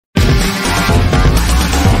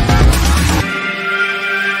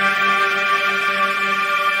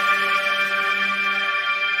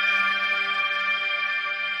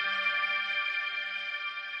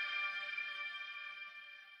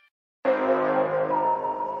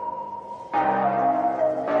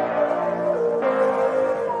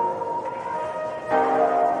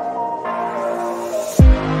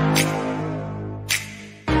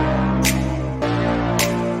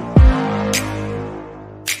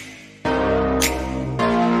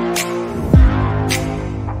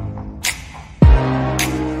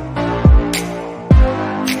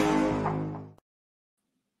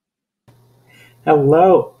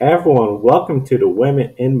Hello, everyone. Welcome to the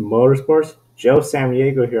Women in Motorsports. Joe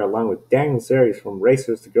Samaniego here, along with Daniel series from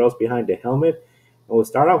Racers to Girls Behind the Helmet. And we'll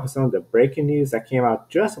start off with some of the breaking news that came out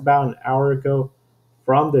just about an hour ago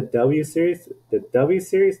from the W Series. The W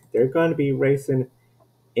Series, they're going to be racing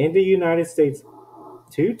in the United States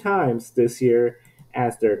two times this year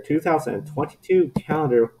as their 2022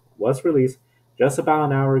 calendar was released just about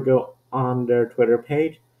an hour ago on their Twitter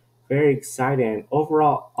page. Very exciting. And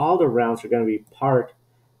overall, all the rounds are going to be part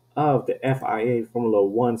of the FIA Formula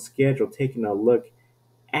One schedule, taking a look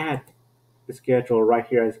at the schedule right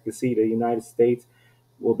here. As you can see, the United States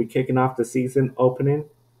will be kicking off the season opening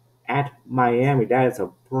at Miami. That is a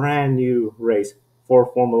brand new race for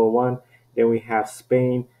Formula One. Then we have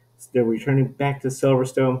Spain. They're returning back to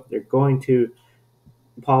Silverstone. They're going to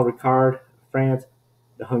Paul Ricard, France,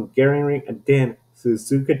 the Hungarian ring, and then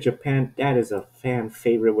Suzuka, Japan. That is a fan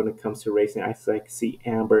favorite when it comes to racing. I like to see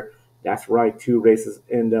Amber. That's right, two races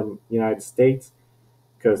in the United States.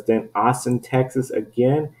 Because then Austin, Texas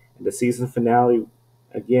again, and the season finale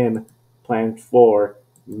again planned for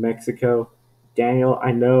Mexico. Daniel,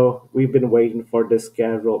 I know we've been waiting for this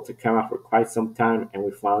schedule to come out for quite some time, and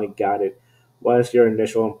we finally got it. What is your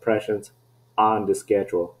initial impressions on the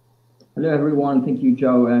schedule? Hello, everyone. Thank you,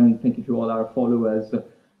 Joe, and thank you to all our followers.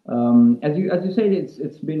 As you said,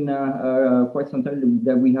 it's been quite some time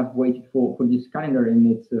that we have waited for this calendar,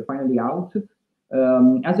 and it's finally out.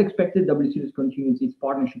 As expected, W Series continues its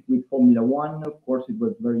partnership with Formula One. Of course, it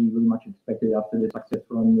was very much expected after the success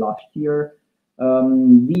from last year.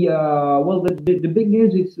 The big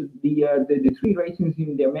news is the three races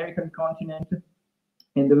in the American continent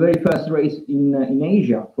and the very first race in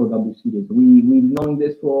Asia for W Series. We've known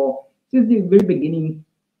this for since the very beginning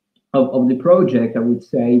of the project. I would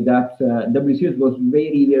say that W Series was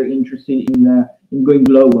very interested in going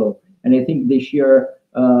global, and I think this year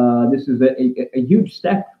this is a huge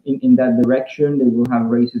step in that direction. They will have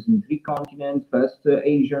races in three continents. First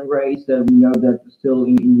Asian race. We know that still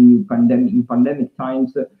in pandemic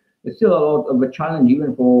times, there's still a lot of a challenge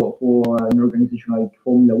even for an organization like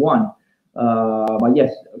Formula One. But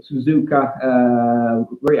yes, Suzuka,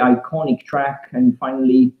 very iconic track, and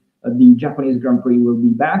finally the Japanese Grand Prix will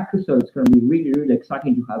be back. So it's going to be really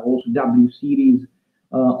exciting to have also W Series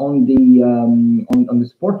on the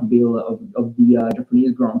sport bill of the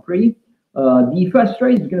Japanese Grand Prix. The first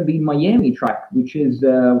race is going to be Miami track, which is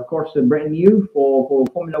of course brand new for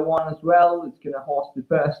Formula One as well. It's going to host the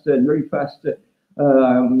very first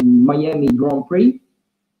Miami Grand Prix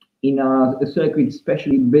in a circuit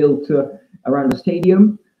specially built around the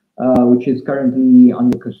stadium, which is currently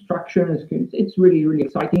under construction. It's really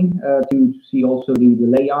exciting to see also the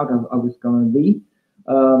layout of how it's going to be.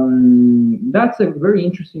 That's a very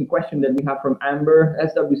interesting question that we have from Amber.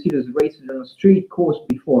 SWC has raced on a street course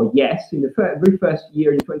before. Yes, in the very first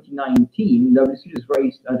year in 2019, WC has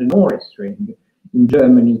raced at the Nürburgring in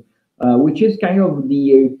Germany, which is kind of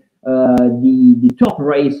the top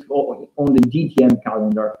race on the GTM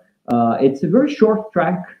calendar. It's a very short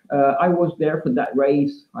track. I was there for that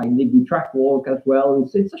race. I did the track walk as well.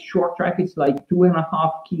 It's a short track. It's like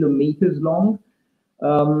 2.5 kilometers long. There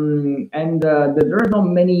are not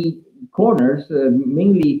many corners,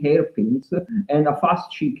 mainly hairpins, and a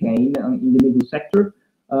fast chicane in the middle sector.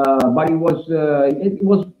 But it was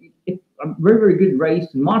a very good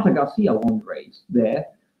race. Marta Garcia won the race there.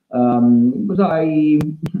 It was a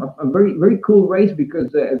very cool race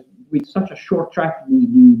because with such a short track,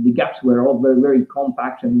 the gaps were all very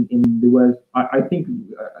compact, and there was I think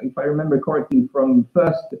if I remember correctly, from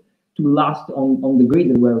first to last on the grid,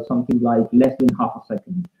 there were something like less than half a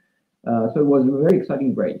second. So it was a very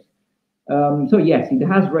exciting race. So yes, it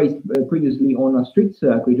has raced previously on a street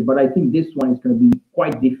circuit, but I think this one is going to be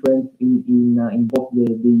quite different in both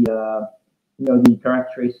the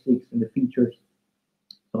characteristics and the features.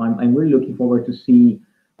 So I'm really looking forward to see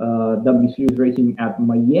W Series racing at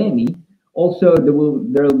Miami. Also, there will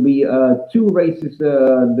be two races,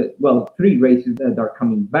 three races that are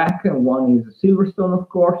coming back, and one is Silverstone, of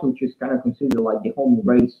course, which is kind of considered like the home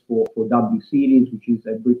race for W Series, which is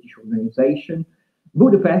a British organization.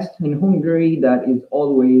 Budapest in Hungary, that is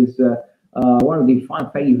always one of the fan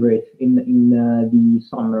favorites in the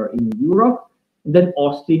summer in Europe. And then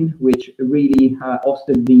Austin, which really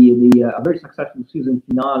hosted a very successful season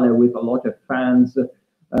finale with a lot of fans.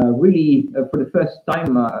 Really, for the first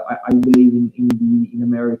time, I believe in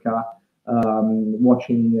America,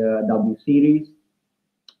 watching W Series,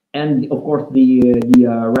 and of course the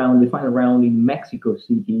final round in Mexico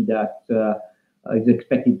City that is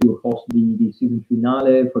expected to host the season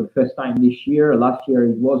finale for the first time this year. Last year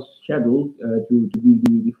it was scheduled to be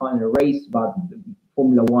the final race, but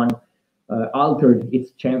Formula One altered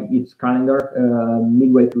its calendar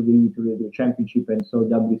midway through the championship, and so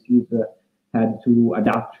WCs had to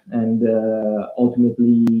adapt and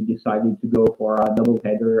ultimately decided to go for a double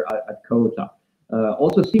header at Kota.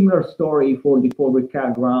 Also, similar story for the Paul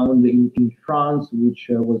Ricard round in France, which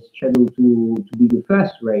was scheduled to be the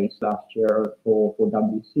first race last year for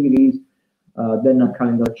W Series. Then a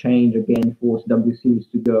calendar change again forced W Series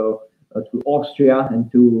to go to Austria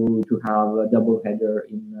and to have a double header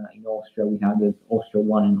in Austria. We had Austria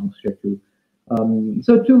 1 and Austria 2.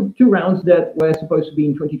 So two rounds that were supposed to be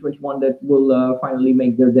in 2021 that will finally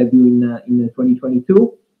make their debut in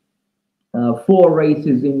 2022. Four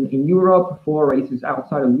races in Europe, four races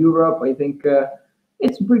outside of Europe. I think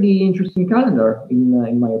it's a pretty interesting calendar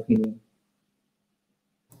in my opinion.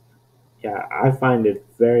 Yeah, I find it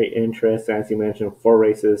very interesting. As you mentioned, four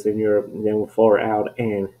races in Europe and then four out.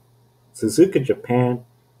 And Suzuka Japan,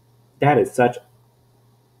 that is such,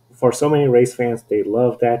 for so many race fans, they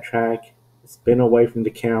love that track. It's been away from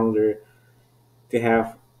the calendar to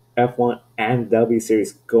have F1 and W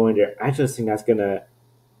Series going there. I just think that's going to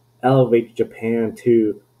elevate Japan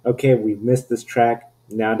to, okay, we missed this track.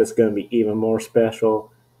 Now that's going to be even more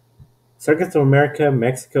special. Circuits of America,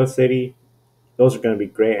 Mexico City, those are going to be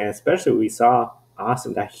great. And especially we saw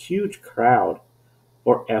Austin, that huge crowd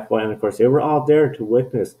for F1. And of course, they were all there to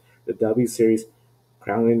witness the W Series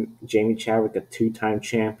crowning Jamie Chadwick a two-time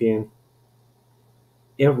champion.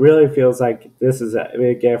 It really feels like this is a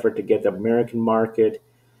big effort to get the American market,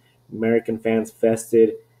 American fans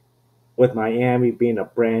vested, with Miami being a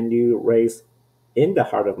brand new race in the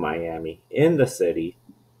heart of Miami, in the city.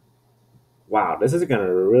 Wow, this is going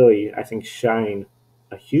to really, I think, shine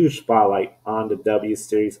a huge spotlight on the W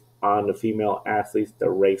Series, on the female athletes,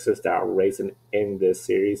 the racers that are racing in this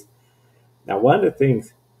series. Now, one of the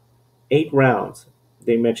things, 8 rounds,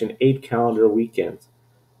 they mentioned 8 calendar weekends.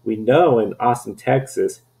 We know in Austin,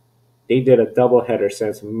 Texas, they did a doubleheader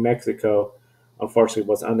since Mexico, unfortunately,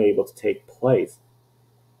 was unable to take place.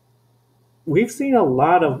 We've seen a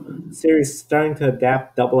lot of series starting to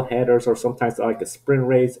adapt double headers, or sometimes like a sprint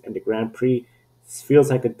race and the Grand Prix feels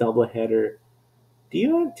like a double header. Do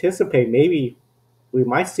you anticipate maybe we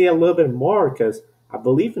might see a little bit more? Because I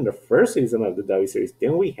believe in the first season of the W Series,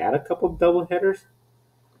 didn't we had a couple of double headers?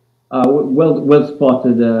 Well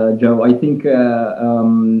spotted, Joe. I think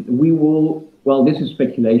we will. Well, this is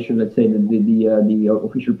speculation. Let's say that the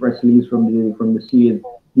official press release from the series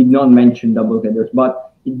did not mention double headers,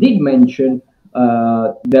 but it did mention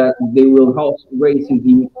that they will host races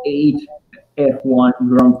in 8 F1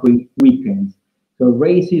 Grand Prix weekends. So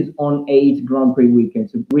races on 8 Grand Prix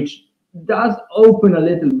weekends, which does open a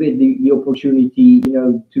little bit the opportunity,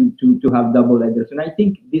 to have double headers. And I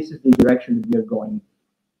think this is the direction that we are going.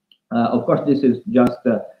 Of course, this is just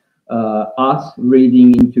us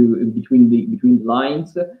reading into between the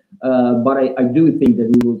lines, but I do think that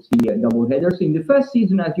we will see double headers in the first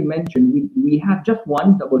season. As you mentioned, we had just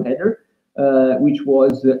one double header, which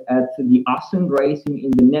was at the Assen racing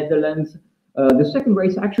in the Netherlands. The second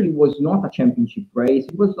race actually was not a championship race;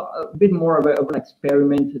 it was a bit more of an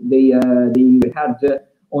experiment. They had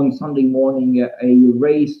on Sunday morning a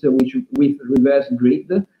race which with reverse grid.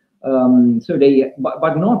 So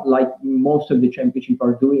but not like most of the championship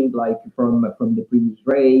are doing, like from the previous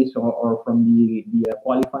race or from the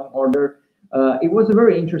qualifying order. It was a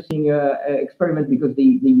very interesting experiment because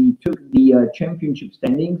they took the championship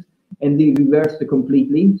standings and they reversed it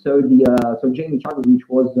completely. So so Jamie Chadwick, which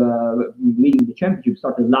was leading the championship,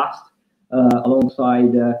 started last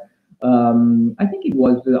alongside I think it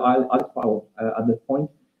was Alex Powell at that point.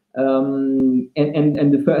 And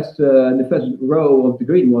the first row of the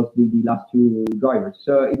grid was the last two drivers.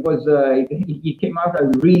 So it came out a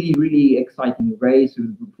really exciting race,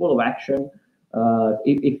 full of action.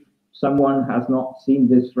 If someone has not seen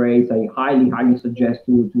this race, I highly suggest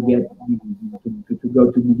to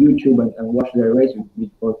go to the YouTube and watch the race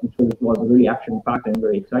because it was really action packed and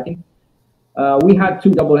very exciting. We had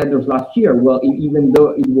two double headers last year. Well, even though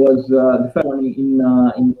it was the first one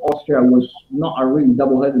in Austria was not a really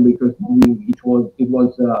double header because it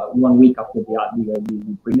was 1 week after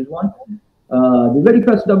the previous one. The very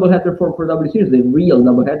first double header for W Series, the real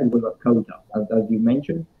double header was at Kota, as you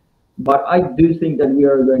mentioned. But I do think that we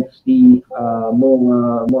are going to see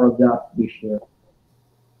more of that this year.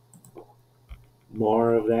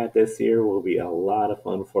 More of that this year will be a lot of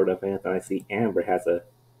fun for the fans. And I see Amber has a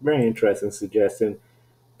very interesting suggestion.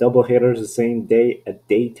 Double hitters the same day, a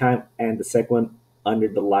daytime, and the second one under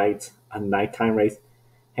the lights, a nighttime race.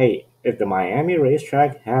 Hey, if the Miami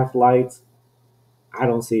racetrack have lights, I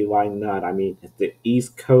don't see why not. I mean, it's the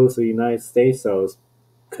East Coast of the United States, so it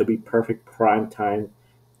could be perfect prime time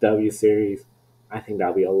W Series. I think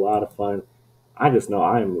that'll be a lot of fun. I just know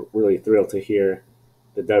I'm really thrilled to hear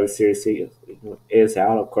the W Series is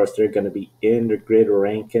out. Of course, they're going to be in the grid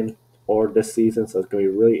ranking for this season, so it's going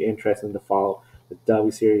to be really interesting to follow the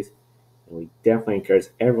W Series. And we definitely encourage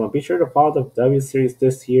everyone, be sure to follow the W Series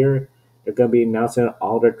this year. They're going to be announcing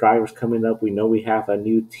all their drivers coming up. We know we have a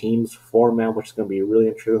new teams format, which is going to be really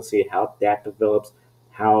interesting to see how that develops,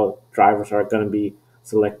 how drivers are going to be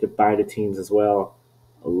selected by the teams as well.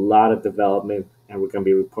 A lot of development, and we're going to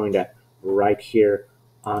be reporting that right here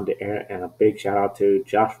on the air. And a big shout out to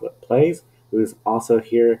Joshua Plays, who is also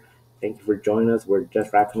here. Thank you for joining us. We're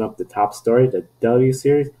just wrapping up the top story, the W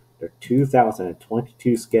Series. Their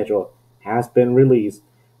 2022 schedule has been released.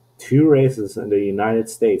 Two races in the United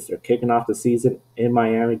States. They're kicking off the season in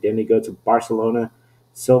Miami. Then they go to Barcelona,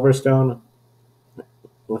 Silverstone,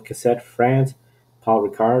 Le Cassette, France, Paul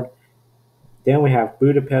Ricard. Then we have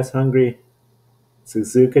Budapest, Hungary,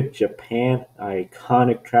 Suzuka, Japan, an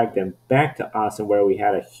iconic track. Then back to Austin, where we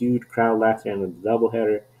had a huge crowd last year in the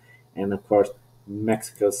doubleheader. And of course,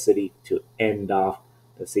 Mexico City to end off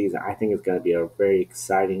the season. I think it's going to be a very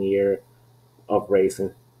exciting year of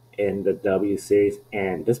racing in the W Series.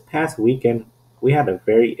 And this past weekend, we had a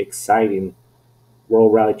very exciting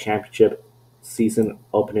World Rally Championship season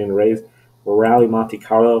opening race. Rally Monte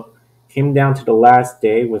Carlo came down to the last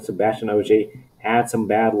day when Sebastian Ogier had some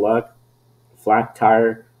bad luck. Flat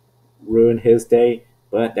tire ruined his day,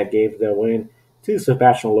 but that gave the win to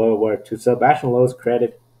Sebastian Lowe, where to Sebastian Lowe's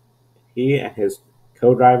credit, he and his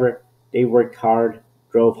co-driver, they worked hard,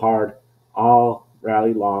 drove hard, all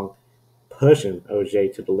rally long, pushing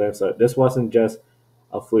OJ to the limit. So this wasn't just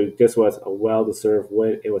a fluke. This was a well-deserved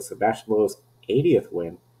win. It was Sebastian Lowe's 80th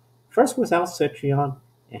win. First was Al Cetrion,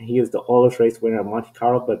 and he is the oldest race winner at Monte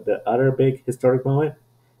Carlo. But the other big historic moment,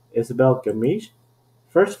 Isabelle Galmiche,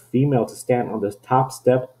 first female to stand on the top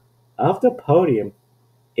step of the podium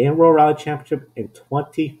in World Rally Championship in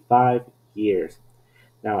 25 years.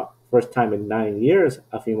 Now, first time in 9 years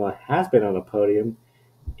a female has been on a podium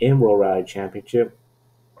in World Rally Championship,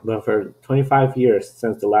 but for 25 years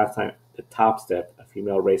since the last time the top step, a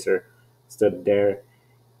female racer stood there.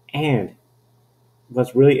 And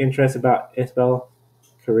what's really interesting about Isabel's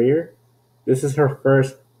career, this is her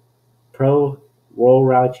first pro World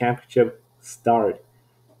Rally Championship start.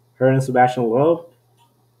 Her and Sebastian Loeb,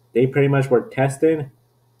 they pretty much were testing.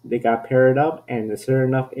 They got paired up, and sure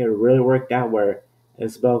enough, it really worked out where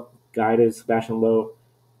Isabelle guided Sebastian Loeb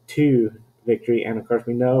to victory. And of course,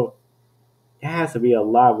 we know it has to be a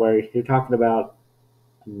lot where you're talking about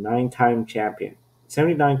a 9-time champion,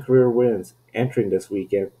 79 career wins entering this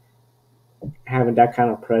weekend, having that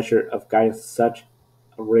kind of pressure of guiding such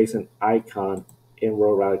a racing icon in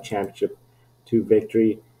World Rally Championship to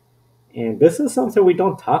victory. And this is something we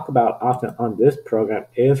don't talk about often on this program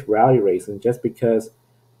is rally racing, just because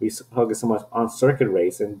we focus so much on circuit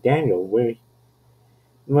racing. Daniel,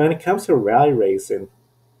 when it comes to rally racing,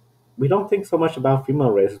 we don't think so much about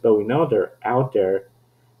female racers, but we know they're out there.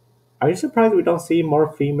 Are you surprised we don't see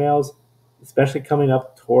more females, especially coming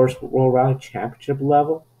up towards World Rally Championship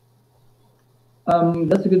level?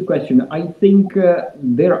 That's a good question. I think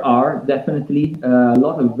there are definitely a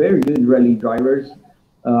lot of very good rally drivers.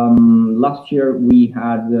 Last year we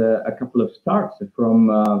had a couple of starts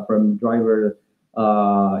from driver,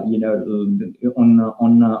 on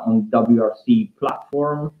WRC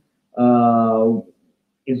platform.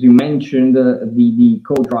 As you mentioned, the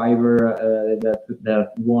co-driver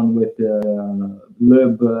that won with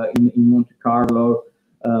Loeb in Monte Carlo,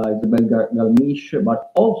 Isabelle Galmiche,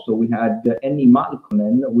 but also we had Annie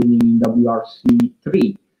Malkonen winning WRC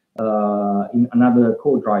 3 in another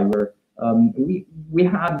co-driver. We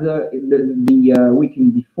had the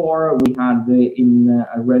weekend before, we had in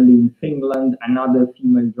a rally in Finland another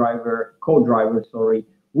female driver, co-driver, sorry,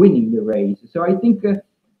 winning the race. So I think there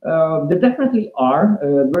definitely are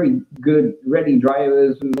very good rally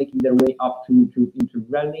drivers making their way up into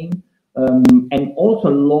rallying, and also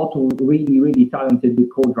a lot of really talented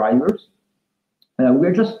co-drivers.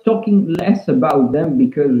 We're just talking less about them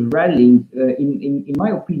because rallying, in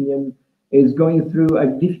my opinion, is going through a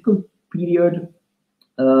difficult period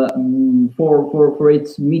for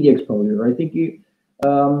its media exposure. I think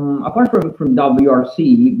apart from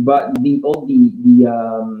WRC, but the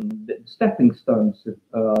stepping stones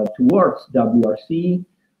towards WRC,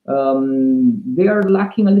 they are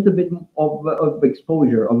lacking a little bit of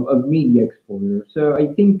exposure, of media exposure. So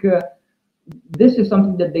I think this is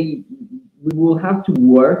something that we will have to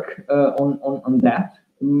work on that.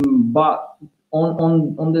 But on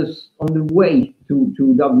the way to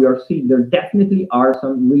WRC, there definitely are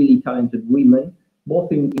some really talented women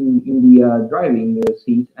both in the driving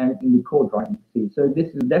seat and in the co-driving seat. So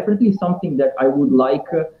this is definitely something that I would like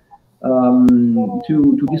to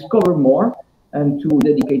discover more and to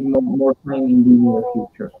dedicate more time in the near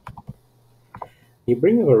future. You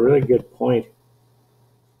bring up a really good point.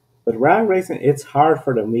 With rally racing, it's hard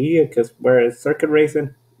for the media because whereas circuit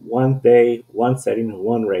racing, one day, one setting,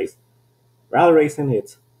 one race. Rally racing,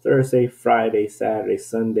 it's Thursday, Friday, Saturday,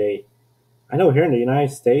 Sunday. I know here in the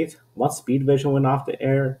United States, once Speed Vision went off the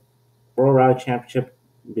air, World Rally Championship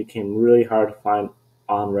became really hard to find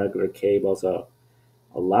on regular cable. So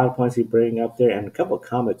a lot of points you bring up there, and a couple of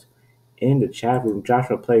comments in the chat room.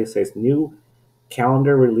 Joshua Play says new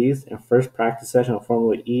calendar release and first practice session of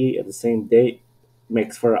Formula E at the same date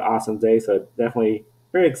makes for an awesome day. So definitely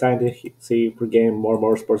very excited to see we're getting more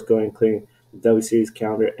motorsports going, including the W Series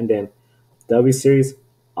calendar, and then W Series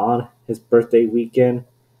on his birthday weekend.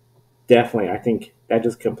 Definitely, I think that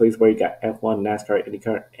just completes where you got F1, NASCAR,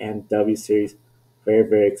 IndyCar, and W Series. Very,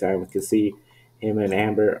 very exciting. We can see him and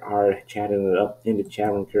Amber are chatting it up in the chat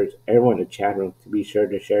room. Encourage everyone in the chat room to be sure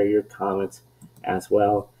to share your comments as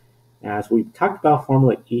well. As we talked about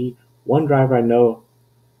Formula E, one driver I know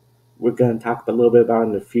we're going to talk a little bit about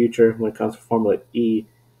in the future when it comes to Formula E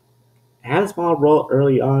had a small role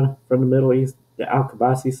early on from the Middle East, the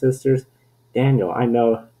Qubaisi sisters. Daniel, I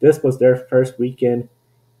know this was their first weekend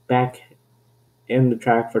back in the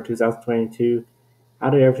track for 2022. How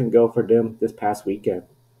did everything go for them this past weekend?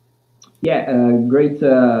 Yeah, great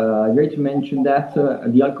to mention that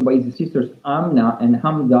the Al Qubaisi sisters Amna and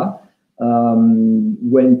Hamza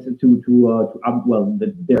went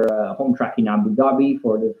their home track in Abu Dhabi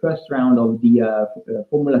for the first round of the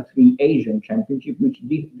Formula 3 Asian Championship, which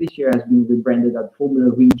this year has been rebranded as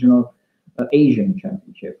Formula Regional Asian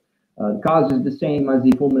Championship. The cars is the same as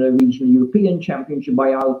the Formula Regional European Championship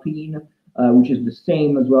by Alpine, which is the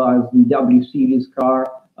same as well as the W Series car.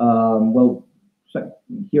 So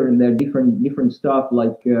here and there, different stuff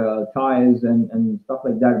like tires and stuff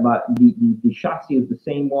like that. But the chassis is the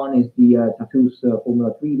same one as the Tatus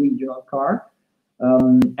Formula 3 regional car.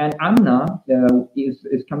 And Amna is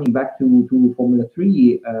coming back to Formula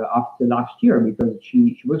 3 after last year because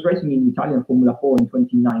she was racing in Italian Formula 4 in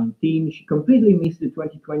 2019. She completely missed the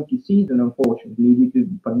 2020 season, unfortunately, due to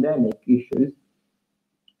pandemic issues.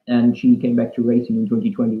 And she came back to racing in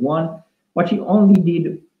 2021. But she only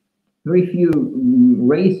did very few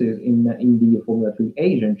races in the Formula 3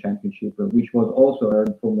 Asian Championship, which was also her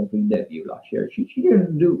Formula 3 debut last year. She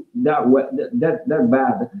didn't do that well, that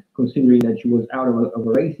bad, considering that she was out of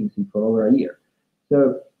a racing seat for over a year.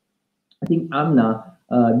 So I think Amna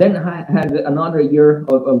then had another year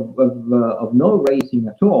of no racing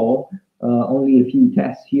at all, only a few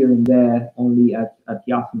tests here and there, only at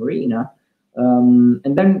Yas Marina,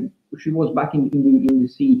 and then she was back in the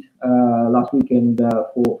seat last weekend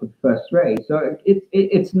for the first race. So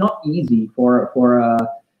it's not easy for for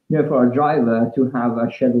a driver to have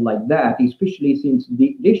a schedule like that, especially since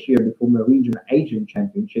this year the Formula Regional Asian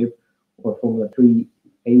Championship, or Formula 3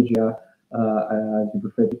 Asia, as you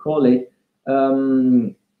prefer to call it,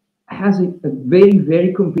 has a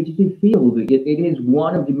very competitive field. It is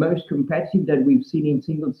one of the most competitive that we've seen in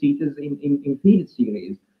single seaters in field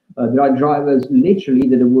series. There are drivers literally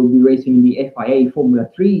that will be racing in the FIA Formula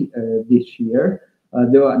 3 this year.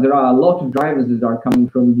 There are a lot of drivers that are coming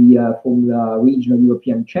from the Formula Regional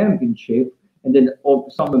European Championship, and then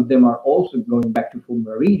some of them are also going back to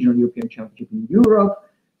Formula Regional European Championship in Europe.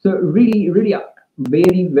 So really a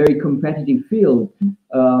very competitive field.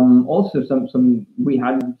 Also, some we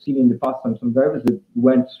had seen in the past some drivers that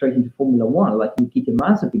went straight into Formula 1, like Nikita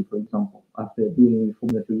Mazepin, for example, after doing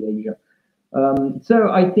Formula 3 Asia.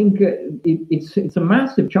 So I think it's a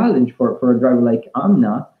massive challenge for a driver like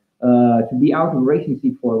Amna to be out of racing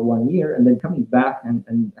seat for 1 year and then coming back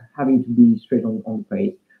and having to be straight on the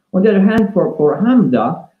pace. On the other hand, for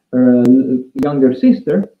Hamza, her younger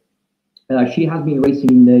sister, she has been racing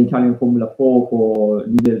in the Italian Formula 4 for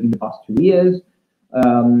in the past 2 years.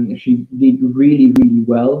 She did really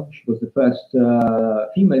well. She was the first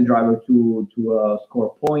female driver to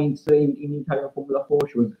score points in Italian Formula 4.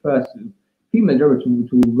 She was the first female driver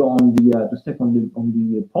to go on to step on the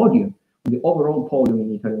podium, the overall podium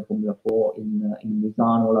in Italian Formula 4 in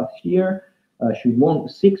Misano last year. She won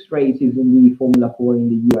 6 races in the Formula 4 in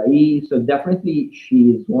the UAE, so definitely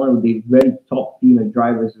she is one of the very top female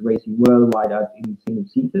drivers racing worldwide in single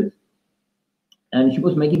seaters. And she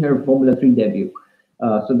was making her Formula 3 debut,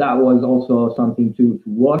 so that was also something to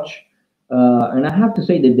watch. And I have to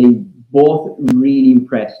say that they both really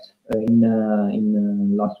impressed in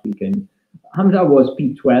last weekend. Hamza was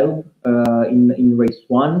P12 in race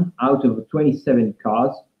 1 out of 27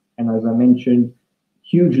 cars, and as I mentioned,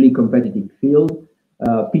 hugely competitive field.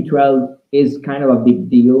 P12 is kind of a big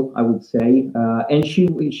deal, I would say. And she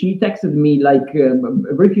texted me like a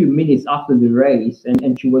very few minutes after the race,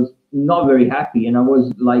 and she was not very happy. And I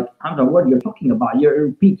was like, Amra, what you're talking about? You're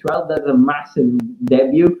P12, that's a massive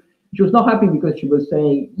debut. She was not happy because she was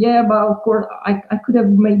saying, yeah, but of course I could have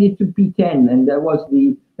made it to P10, and that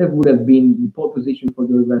would have been the pole position for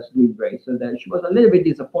the reverse grid race. So that she was a little bit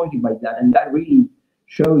disappointed by that, and that really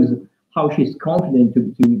shows how she's confident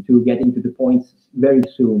to get into the points very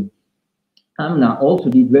soon. Amna also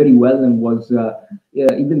did very well and was,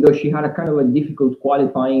 even though she had a kind of a difficult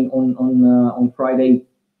qualifying on Friday,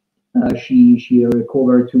 she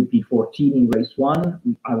recovered to P14 in race one.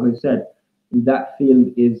 As I said, that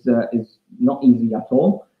field is not easy at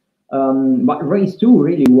all. But race two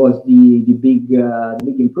really was the big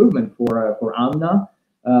improvement for Amna.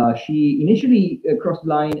 She initially crossed the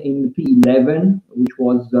line in P11, which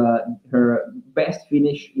was her best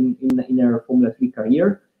finish in her Formula 3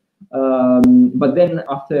 career. But then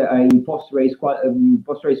after a post-race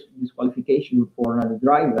disqualification for another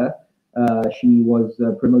driver, she was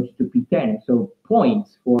promoted to P10. So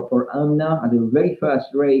points for Amna at the very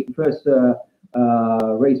first race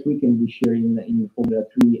weekend this year in Formula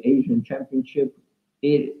 3 Asian Championship.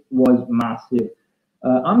 It was massive.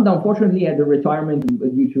 Amna unfortunately had a retirement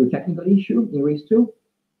due to a technical issue in race two,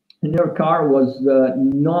 and her car was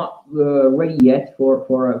not ready yet for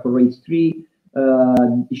race three.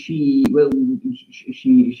 She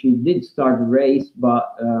did start the race,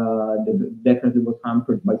 but definitely was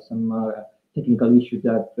hampered by some technical issue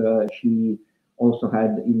that she also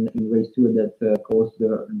had in race two that caused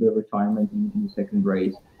the retirement in the second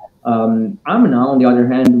race. Amina, on the other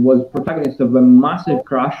hand, was protagonist of a massive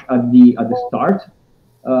crash at the start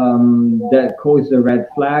that caused a red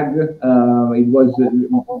flag. It was a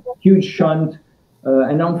huge shunt.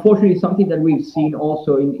 And unfortunately, something that we've seen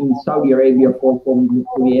also in Saudi Arabia for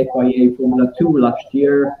the FIA Formula 2 last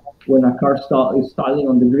year, when a car is styling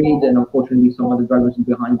on the grid, and unfortunately some other drivers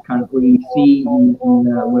behind can't really see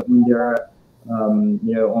when they're at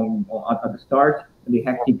the start, the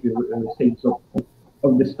hectic stages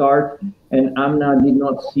of the start. And Amna did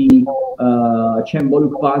not see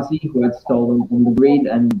Chembolu Qubaisi, who had stalled on the grid,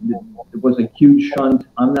 and there was a huge shunt.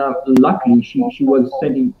 Amna, luckily, she was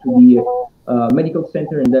sent into the medical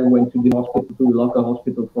center and then went to the hospital, to the local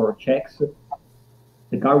hospital for checks.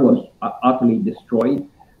 The car was utterly destroyed.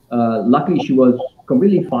 Luckily, she was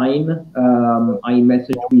completely fine. I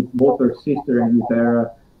messaged with both her sister and with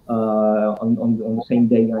her on the same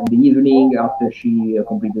day in the evening after she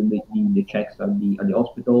completed the checks at the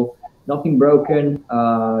hospital. Nothing broken.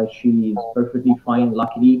 She is perfectly fine,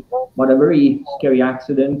 luckily, but a very scary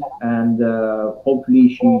accident, and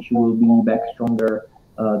hopefully she will be back stronger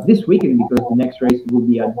this weekend, because the next race will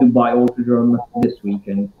be at Dubai Autodrome this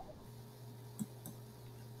weekend.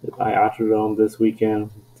 Dubai Autodrome this weekend.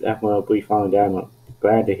 Definitely following that. I'm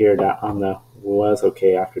glad to hear that Amna was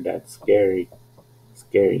okay after that scary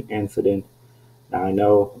incident. Now I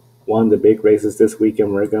know one of the big races this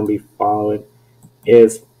weekend we're going to be following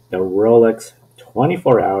is the Rolex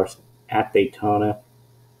 24 Hours at Daytona.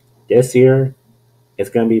 This year, it's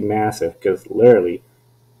going to be massive because literally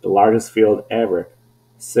the largest field ever.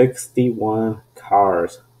 61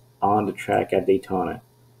 cars on the track at Daytona.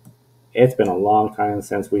 It's been a long time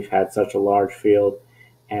since we've had such a large field,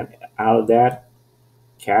 and out of that,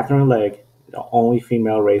 Katherine Legge, the only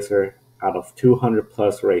female racer out of 200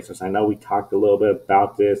 plus racers. I know we talked a little bit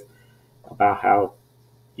about this, about how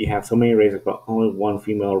you have so many racers, but only one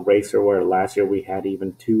female racer, where last year we had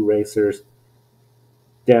even two racers.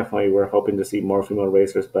 Definitely, we're hoping to see more female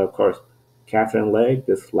racers, but of course, Katherine Legge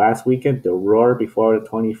this last weekend, the roar before the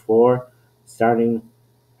 24, starting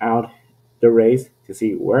out the race to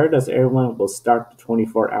see where does everyone will start the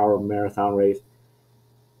 24-hour marathon race.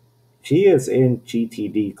 She is in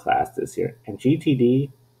GTD class this year, and GTD,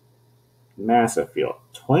 massive field,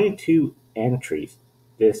 22 entries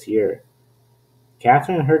this year.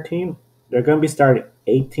 Katherine and her team, they're going to be starting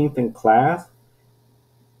 18th in class.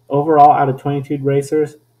 Overall, out of 22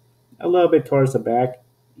 racers, a little bit towards the back.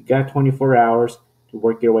 You got 24 hours to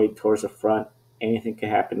work your way towards the front. Anything can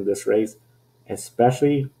happen in this race,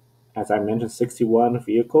 especially, as I mentioned, 61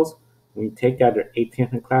 vehicles. When you take that, they're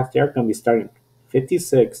 18th in class, they're going to be starting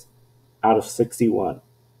 56 out of 61.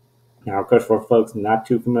 Now, of course, for folks not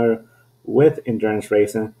too familiar with endurance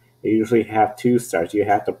racing, they usually have two starts. You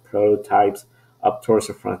have the prototypes up towards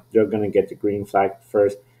the front. They're going to get the green flag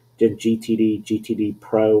first. Then GTD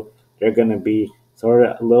Pro, they're going to be sort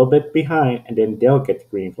of a little bit behind, and then they'll get the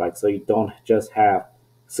green flag. So you don't just have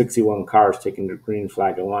 61 cars taking the green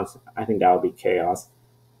flag at once. I think that would be chaos.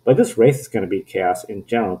 But this race is going to be chaos in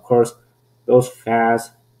general. Of course, those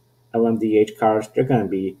fast LMDH cars, they're going to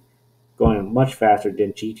be going much faster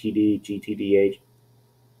than GTD, GTDH.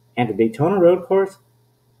 And the Daytona road course,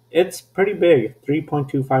 it's pretty big,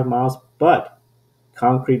 3.25 miles, but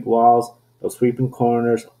concrete walls, those sweeping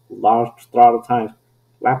corners, large throttle times,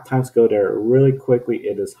 lap times go there really quickly.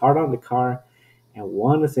 It is hard on the car. And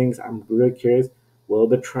one of the things I'm really curious, will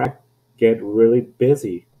the track get really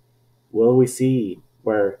busy? Will we see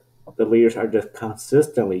where the leaders are just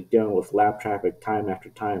consistently dealing with lap traffic time after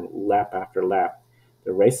time, lap after lap?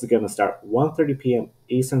 The race is going to start 1:30 p.m.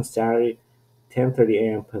 Eastern Saturday, 10:30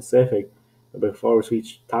 a.m. Pacific. But before we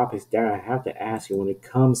switch topics, Dan, I have to ask you when it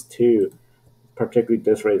comes to particularly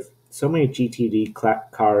this race, so many GTD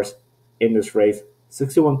cars in this race,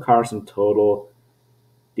 61 cars in total.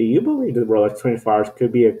 Do you believe the Rolex 24 Hours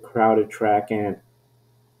could be a crowded track and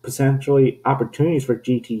potentially opportunities for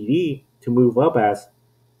GTD to move up as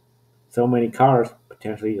so many cars,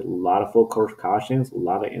 potentially a lot of full course cautions, a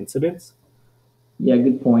lot of incidents? Yeah,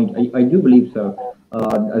 good point. I do believe so.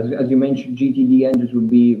 As you mentioned, GTD engines would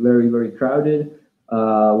be very, very crowded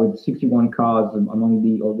with 61 cars among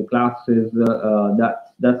the all the classes.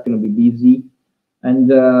 That's going to be busy.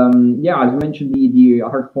 And yeah, as you mentioned, the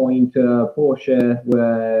hard point Porsche,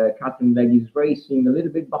 where Katherine Legge is racing a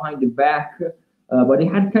little bit behind the back, but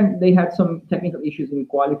they had some technical issues in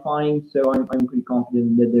qualifying. So I'm pretty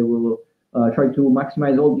confident that they will try to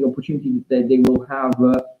maximize all the opportunities that they will have.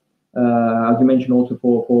 As you mentioned, also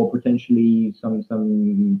for potentially some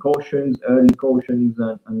cautions, early cautions,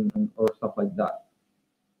 and or stuff like that.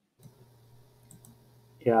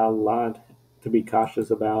 Yeah, a lot to be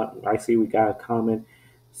cautious about. I see we got a comment.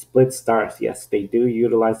 Split starts. Yes, they do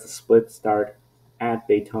utilize the split start at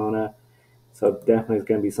Daytona. So definitely it's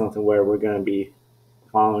going to be something where we're going to be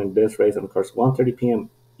following this race. And of course, 1:30 p.m.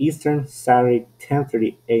 Eastern, Saturday,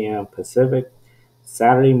 10:30 a.m. Pacific.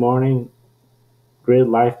 Saturday morning, Grid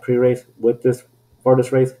Live pre-race with this for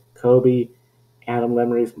this race. Kobe, Adam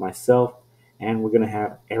Lemery's, myself, and we're gonna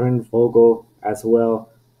have Erin Vogel as well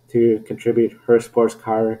to contribute her sports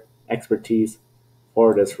car expertise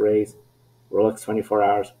for this race. Rolex 24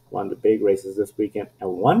 Hours won the big races this weekend,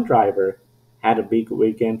 and one driver had a big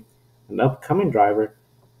weekend. An upcoming driver,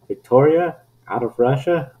 Victoria, out of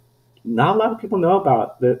Russia. Not a lot of people know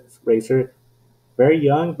about this racer. Very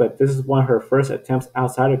young, but this is one of her first attempts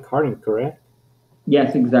outside of karting, correct?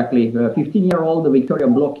 Yes, exactly. 15-year-old Victoria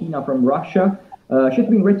Blokina from Russia. She's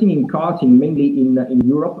been racing in karting mainly in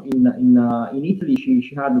Europe. In Italy,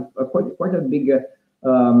 she had quite a big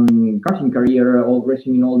karting career, all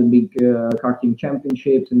racing in all the big karting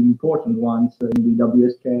championships and important ones in the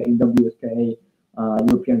WSK,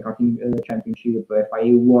 European Karting Championship,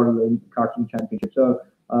 FIA World Karting Championship. So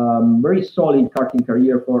very solid karting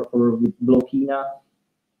career for Blokina.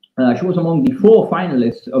 She was among the four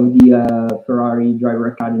finalists of the Ferrari Driver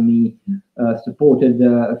Academy supported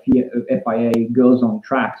FIA Girls on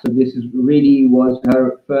Track. So this is really was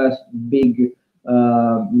her first big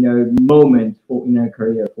moment in her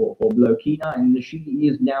career for Blokina, and she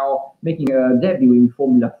is now making her debut in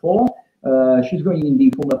Formula 4. She's going in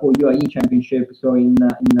the Formula 4 UAE Championship. So in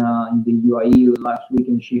the UAE last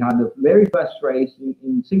weekend, she had the very first race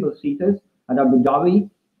in single seaters at Abu Dhabi.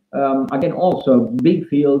 Again, also big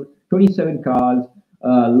field, 27 cars,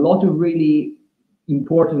 a lot of really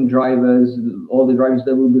important drivers, all the drivers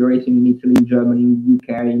that will be racing in Italy, in Germany, in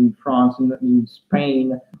UK, in France, in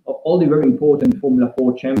Spain, all the very important Formula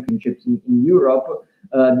 4 championships in Europe.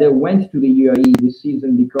 They went to the UAE this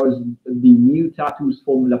season because the new Tatu's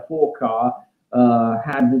Formula 4 car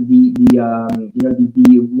had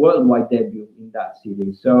the worldwide debut in that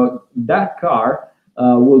series. So that car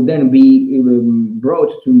will then be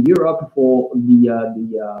brought to Europe for the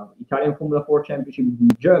Italian Formula 4 Championship,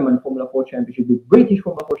 the German Formula 4 Championship, the British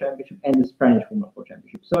Formula 4 Championship, and the Spanish Formula 4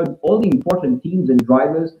 Championship. So all the important teams and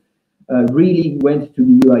drivers really went to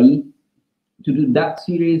the UAE to do that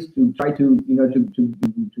series, to try to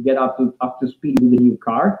to get up to speed with the new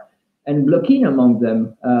car. And Blokina among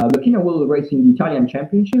them. Blokina will race in the Italian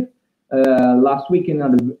Championship. Last weekend,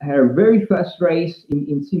 her very first race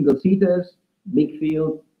in single seaters, big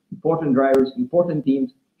field, important drivers, important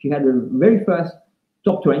teams. She had her very first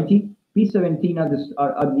top 20, P17 at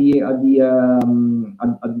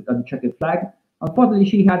the checkered flag. Unfortunately,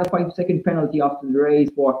 she had a 5-second penalty after the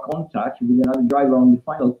race for contact with another driver on the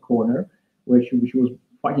final corner, where she was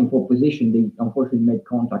fighting for position. They unfortunately made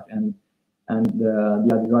contact, and the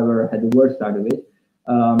other driver had the worst out of it.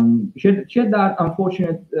 She had that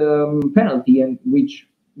unfortunate penalty, and which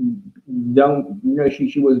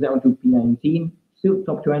she was down to P19, still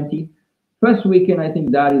top 20. First weekend, I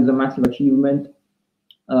think that is a massive achievement.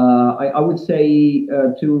 I would say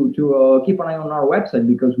to keep an eye on our website,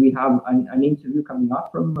 because we have an interview coming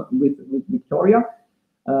up with Victoria,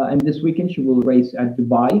 and this weekend she will race at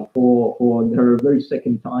Dubai for her very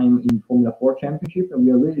second time in Formula 4 Championship, and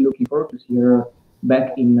we are really looking forward to see her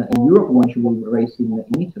back in Europe when she will race in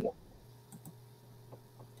Italy.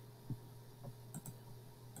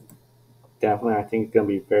 Definitely, I think it's going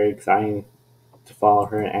to be very exciting to follow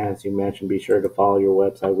her. And as you mentioned, be sure to follow your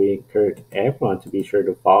website. We encourage everyone to be sure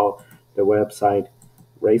to follow the website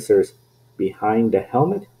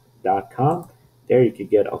racersbehindthehelmet.com. There you could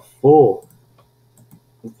get a full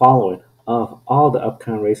following of all the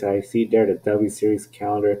upcoming races. I see there the W Series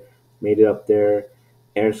calendar made it up there,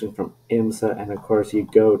 everything from IMSA, and of course you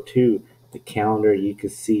go to the calendar, you can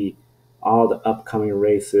see all the upcoming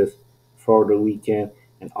races for the weekend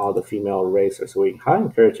and all the female racers. So we highly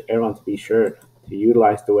encourage everyone to be sure to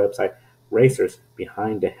utilize the website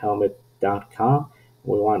racersbehindthehelmet.com.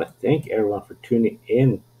 We want to thank everyone for tuning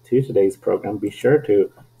in to today's program. Be sure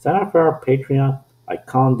to sign up for our Patreon, like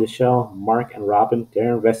Colin, Deshelle, Mark, and Robin.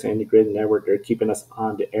 They're investing in the Grid Network. They're keeping us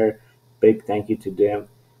on the air. Big thank you to them.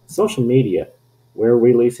 Social media, we're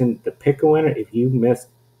releasing the pick a winner. If you missed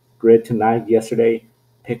Grid Tonight yesterday,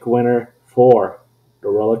 pick a winner for the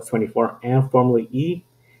Rolex 24 and Formula E.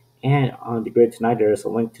 And on the Grid Tonight, there is a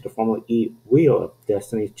link to the Formula E Wheel of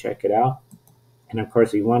Destiny. Check it out. And of course,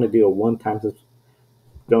 if you want to do a one-time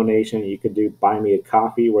donation, you could do Buy Me a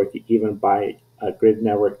Coffee, where you can even buy a Grid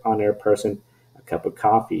Network on-air person a cup of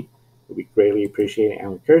coffee. It would be greatly appreciated. And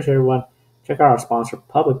we encourage everyone, check out our sponsor,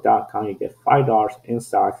 Public.com. You get $5 in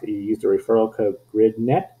stocks if you use the referral code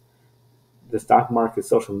GRIDnet. The stock market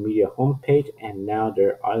social media homepage, and now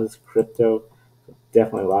there is crypto. So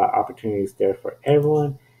definitely a lot of opportunities there for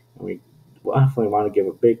everyone. And we definitely want to give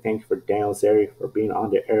a big thank you for Daniele Zeri for being on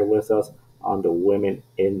the air with us on the Women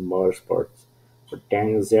in Motorsports. For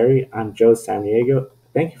Daniele Zeri, I'm Joe Samaniego.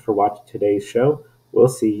 Thank you for watching today's show. We'll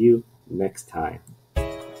see you next time.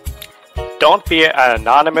 Don't be an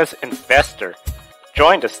anonymous investor.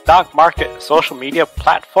 Join the stock market social media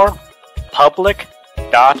platform,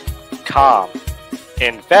 Public.com.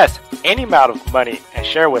 Invest any amount of money and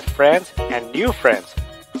share with friends and new friends.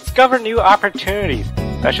 Discover new opportunities,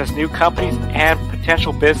 such as new companies and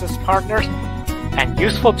potential business partners, and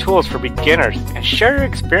useful tools for beginners, and share your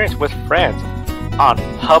experience with friends on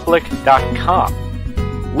Public.com.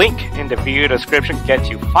 Link in the video description gets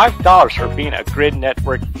you $5 for being a Grid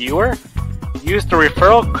Network viewer. Use the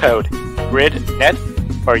referral code GRIDnet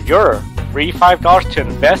for your free $5 to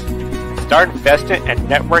invest and start investing and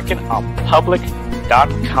networking on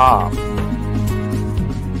Public.com.